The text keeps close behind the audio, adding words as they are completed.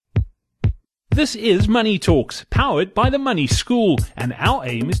This is Money Talks, powered by the Money School, and our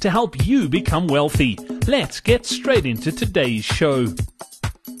aim is to help you become wealthy. Let's get straight into today's show.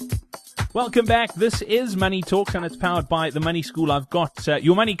 Welcome back. This is Money Talks, and it's powered by the Money School. I've got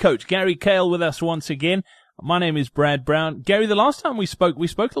your money coach, Gary Kale, with us once again. My name is Brad Brown. Gary, the last time we spoke a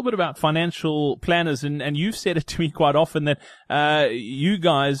little bit about financial planners, and you've said it to me quite often that you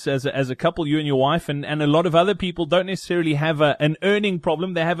guys, as a couple, you and your wife, and a lot of other people don't necessarily have an earning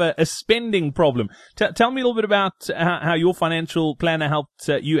problem. They have a spending problem. Tell me a little bit about how your financial planner helped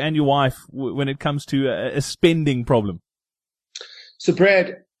you and your wife when it comes to a spending problem. So,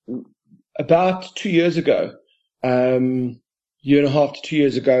 Brad, about 2 years ago, year and a half to 2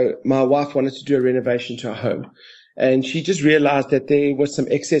 years ago, my wife wanted to do a renovation to our home. And she just realized that there was some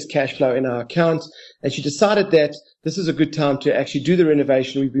excess cash flow in our account. And she decided that this is a good time to actually do the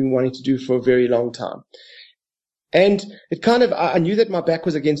renovation we've been wanting to do for a very long time. And it I knew that my back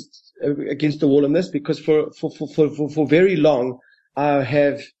was against the wall on this, because for very long, I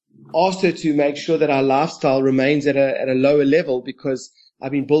have asked her to make sure that our lifestyle remains at a lower level, because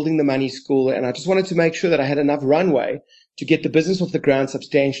I've been building the Money School, and I just wanted to make sure that I had enough runway to get the business off the ground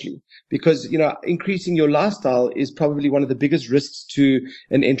substantially. Because, increasing your lifestyle is probably one of the biggest risks to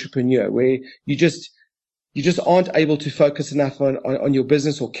an entrepreneur, where you just aren't able to focus enough on your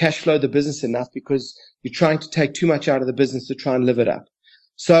business or cash flow the business enough, because you're trying to take too much out of the business to try and live it up.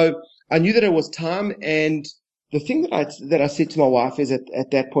 So I knew that it was time, and the thing that I said to my wife is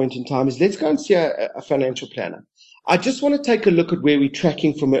at that point in time is, let's go and see a financial planner. I just want to take a look at where we're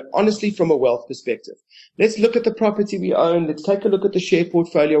tracking from a wealth perspective. Let's look at the property we own. Let's take a look at the share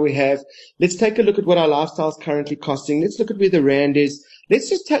portfolio we have. Let's take a look at what our lifestyle is currently costing. Let's look at where the rand is. Let's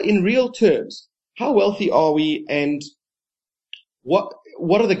just tell in real terms, how wealthy are we, and what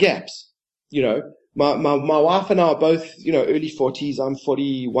are the gaps? My wife and I are both, early 40s. I'm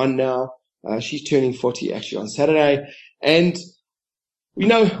 41 now. She's turning 40 actually on Saturday. And we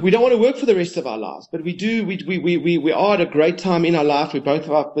don't want to work for the rest of our lives, but we do. We are at a great time in our life. Both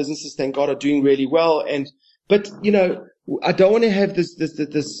of our businesses, thank God, are doing really well. But I don't want to have this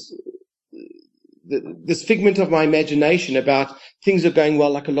figment of my imagination about things are going well,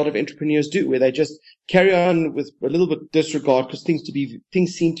 like a lot of entrepreneurs do, where they just carry on with a little bit of disregard because things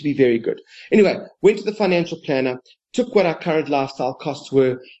seem to be very good. Anyway, went to the financial planner, took what our current lifestyle costs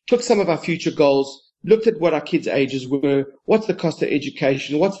were, took some of our future goals, looked at what our kids' ages were, what's the cost of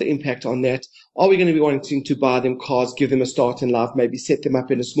education, what's the impact on that, are we going to be wanting to buy them cars, give them a start in life, maybe set them up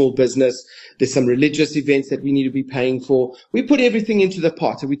in a small business, there's some religious events that we need to be paying for. We put everything into the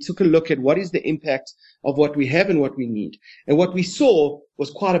pot, and we took a look at what is the impact of what we have and what we need. And what we saw was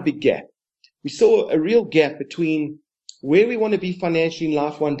quite a big gap. We saw a real gap between where we want to be financially in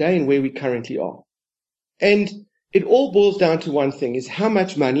life one day and where we currently are. And it all boils down to one thing, is how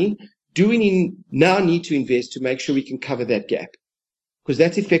much money do we now need to invest to make sure we can cover that gap? Because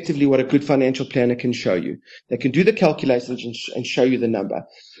that's effectively what a good financial planner can show you. They can do the calculations and show you the number.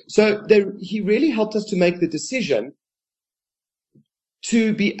 So he really helped us to make the decision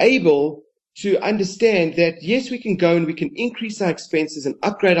to be able to understand that, yes, we can go and we can increase our expenses and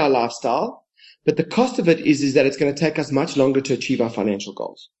upgrade our lifestyle, but the cost of it is that it's going to take us much longer to achieve our financial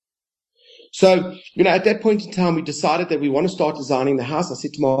goals. So, at that point in time, we decided that we want to start designing the house. I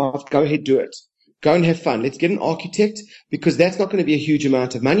said to my wife, go ahead, do it. Go and have fun. Let's get an architect, because that's not going to be a huge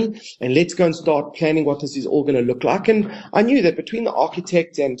amount of money. And let's go and start planning what this is all going to look like. And I knew that between the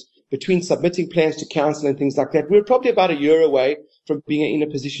architect and between submitting plans to council and things like that, we were probably about a year away from being in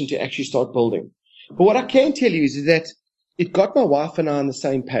a position to actually start building. But what I can tell you is that it got my wife and I on the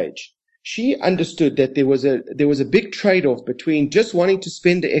same page. She understood that there was a big trade-off between just wanting to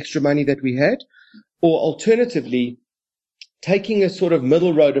spend the extra money that we had, or alternatively taking a sort of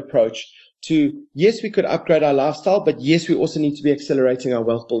middle road approach to, yes, we could upgrade our lifestyle, but yes, we also need to be accelerating our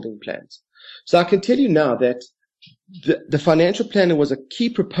wealth building plans. So I can tell you now that the financial planner was a key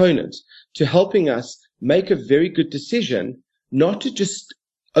proponent to helping us make a very good decision not to just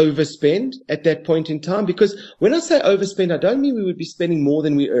overspend at that point in time. Because when I say overspend, I don't mean we would be spending more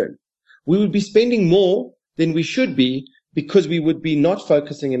than we earn. We would be spending more than we should be, because we would be not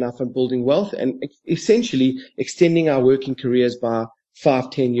focusing enough on building wealth and essentially extending our working careers by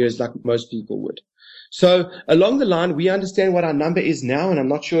 5-10 years like most people would. So along the line, we understand what our number is now, and I'm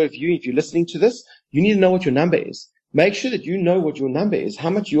not sure if you're listening to this, you need to know what your number is. Make sure that you know what your number is,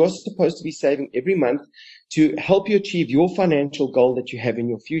 how much you are supposed to be saving every month to help you achieve your financial goal that you have in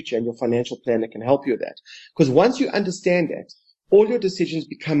your future, and your financial planner can help you with that. Because once you understand that, all your decisions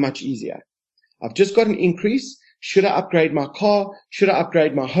become much easier. I've just got an increase. Should I upgrade my car? Should I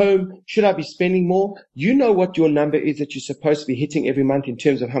upgrade my home? Should I be spending more? You know what your number is that you're supposed to be hitting every month in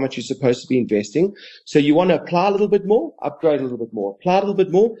terms of how much you're supposed to be investing. So you want to apply a little bit more, upgrade a little bit more, apply a little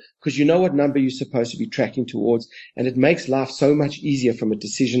bit more, because you know what number you're supposed to be tracking towards. And it makes life so much easier from a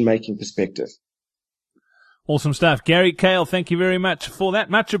decision-making perspective. Awesome stuff. Gary Kale, thank you very much for that.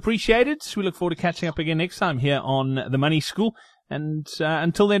 Much appreciated. We look forward to catching up again next time here on The Money School. And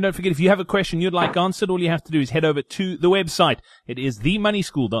until then, don't forget, if you have a question you'd like answered, all you have to do is head over to the website. It is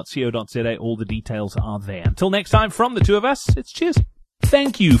themoneyschool.co.za. All the details are there. Until next time, from the two of us, it's cheers.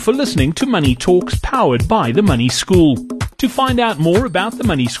 Thank you for listening to Money Talks, powered by The Money School. To find out more about The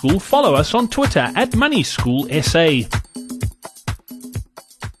Money School, follow us on Twitter @MoneySchoolSA.